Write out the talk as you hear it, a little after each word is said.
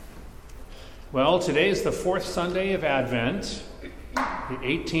Well, today is the fourth Sunday of Advent, the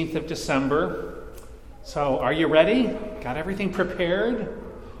 18th of December. So, are you ready? Got everything prepared?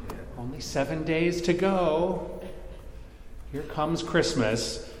 Only 7 days to go. Here comes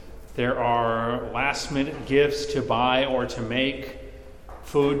Christmas. There are last-minute gifts to buy or to make,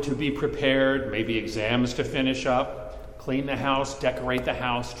 food to be prepared, maybe exams to finish up, clean the house, decorate the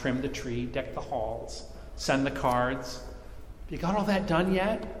house, trim the tree, deck the halls, send the cards. You got all that done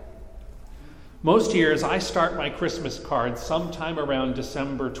yet? Most years, I start my Christmas cards sometime around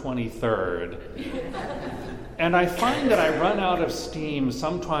December 23rd. And I find that I run out of steam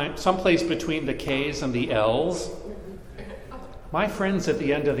someplace between the K's and the L's. My friends at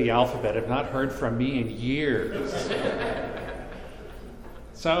the end of the alphabet have not heard from me in years.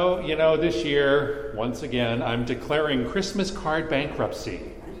 So, this year, once again, I'm declaring Christmas card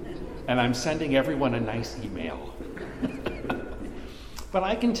bankruptcy. And I'm sending everyone a nice email. But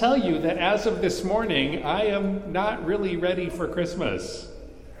I can tell you that as of this morning, I am not really ready for Christmas.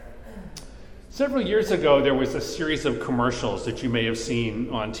 Several years ago, there was a series of commercials that you may have seen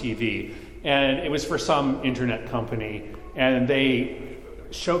on TV, and it was for some internet company, and they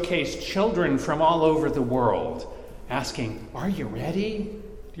showcased children from all over the world asking, "Are you ready?"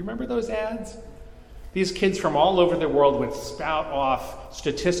 Do you remember those ads? These kids from all over the world would spout off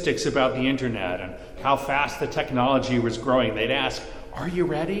statistics about the internet and how fast the technology was growing. They'd ask, "Are you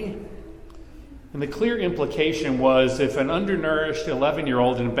ready?" And the clear implication was, if an undernourished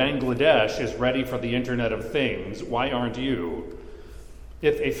 11-year-old in Bangladesh is ready for the Internet of Things, why aren't you?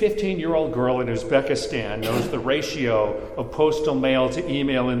 If a 15-year-old girl in Uzbekistan knows the ratio of postal mail to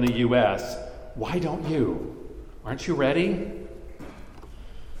email in the U.S., why don't you? Aren't you ready?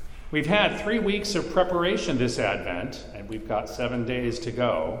 We've had 3 weeks of preparation this Advent, and we've got 7 days to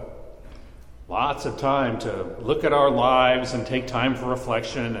go. Lots of time to look at our lives and take time for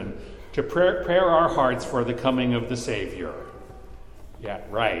reflection and to prepare our hearts for the coming of the Savior. Yeah,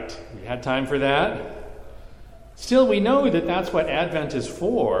 right. We had time for that. Still, we know that that's what Advent is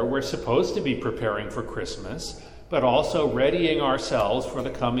for. We're supposed to be preparing for Christmas, but also readying ourselves for the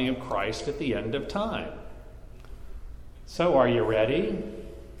coming of Christ at the end of time. So, are you ready?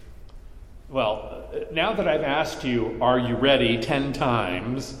 Well, now that I've asked you, "Are you ready?" 10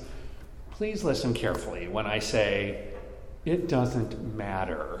 times, please listen carefully when I say, it doesn't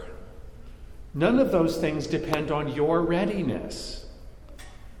matter. None of those things depend on your readiness.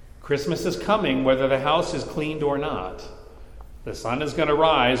 Christmas is coming whether the house is cleaned or not. The sun is going to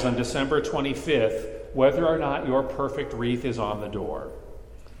rise on December 25th whether or not your perfect wreath is on the door.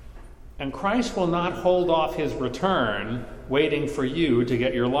 And Christ will not hold off his return waiting for you to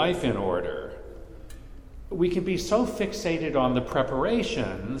get your life in order. We can be so fixated on the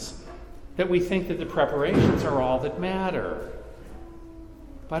preparations that we think that the preparations are all that matter.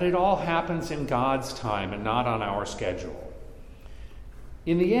 But it all happens in God's time and not on our schedule.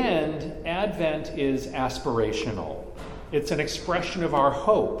 In the end, Advent is aspirational. It's an expression of our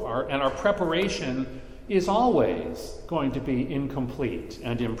hope, and our preparation is always going to be incomplete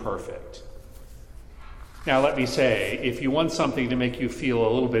and imperfect. Now, let me say, if you want something to make you feel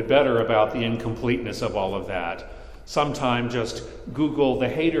a little bit better about the incompleteness of all of that, sometime just Google The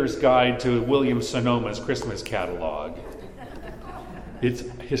Hater's Guide to Williams Sonoma's Christmas Catalog. It's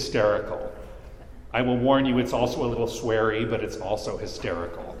hysterical. I will warn you, it's also a little sweary, but it's also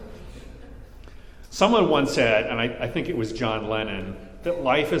hysterical. Someone once said, and I think it was John Lennon, that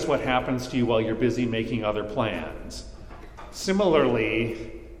life is what happens to you while you're busy making other plans.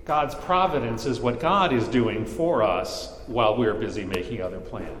 Similarly, God's providence is what God is doing for us while we're busy making other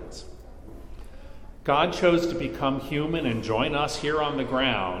plans. God chose to become human and join us here on the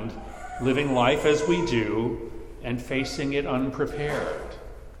ground, living life as we do and facing it unprepared.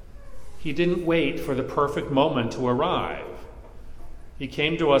 He didn't wait for the perfect moment to arrive. He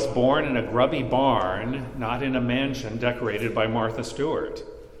came to us born in a grubby barn, not in a mansion decorated by Martha Stewart.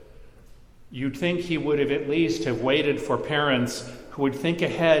 You'd think he would have at least have waited for parents who would think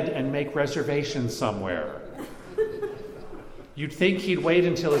ahead and make reservations somewhere. You'd think he'd wait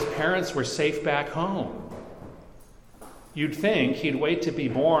until his parents were safe back home. You'd think he'd wait to be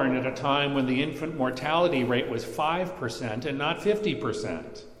born at a time when the infant mortality rate was 5% and not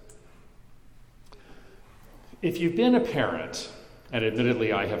 50%. If you've been a parent, and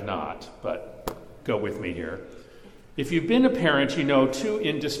admittedly I have not, but go with me here. If you've been a parent, you know 2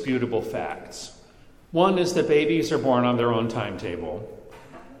 indisputable facts. One is that babies are born on their own timetable,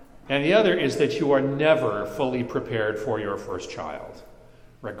 and the other is that you are never fully prepared for your first child.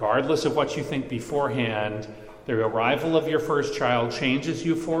 Regardless of what you think beforehand, the arrival of your first child changes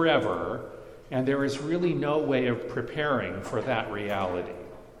you forever, and there is really no way of preparing for that reality.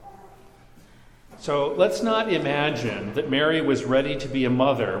 So let's not imagine that Mary was ready to be a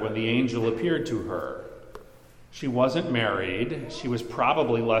mother when the angel appeared to her. She wasn't married. She was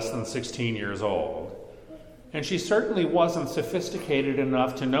probably less than 16 years old. And she certainly wasn't sophisticated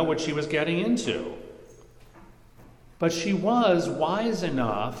enough to know what she was getting into. But she was wise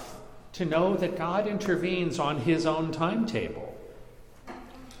enough to know that God intervenes on his own timetable.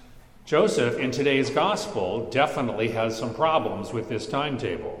 Joseph, in today's gospel, definitely has some problems with this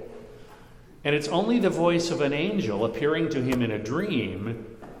timetable. And it's only the voice of an angel appearing to him in a dream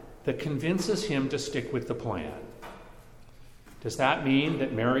that convinces him to stick with the plan. Does that mean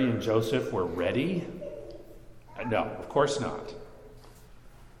that Mary and Joseph were ready? No, of course not.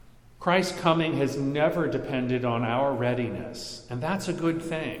 Christ's coming has never depended on our readiness, and that's a good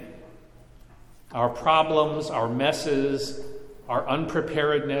thing. Our problems, our messes, our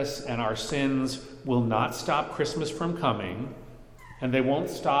unpreparedness, and our sins will not stop Christmas from coming, and they won't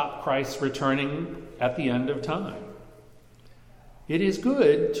stop Christ's returning at the end of time. It is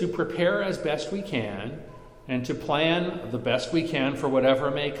good to prepare as best we can and to plan the best we can for whatever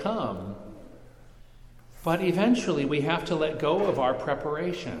may come. But eventually we have to let go of our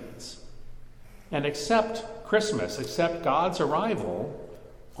preparations and accept Christmas, accept God's arrival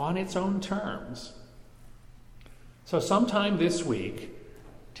on its own terms. So sometime this week,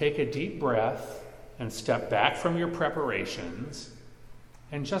 take a deep breath and step back from your preparations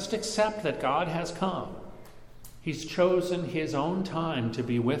and just accept that God has come. He's chosen his own time to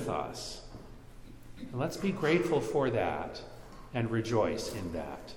be with us. And let's be grateful for that and rejoice in that.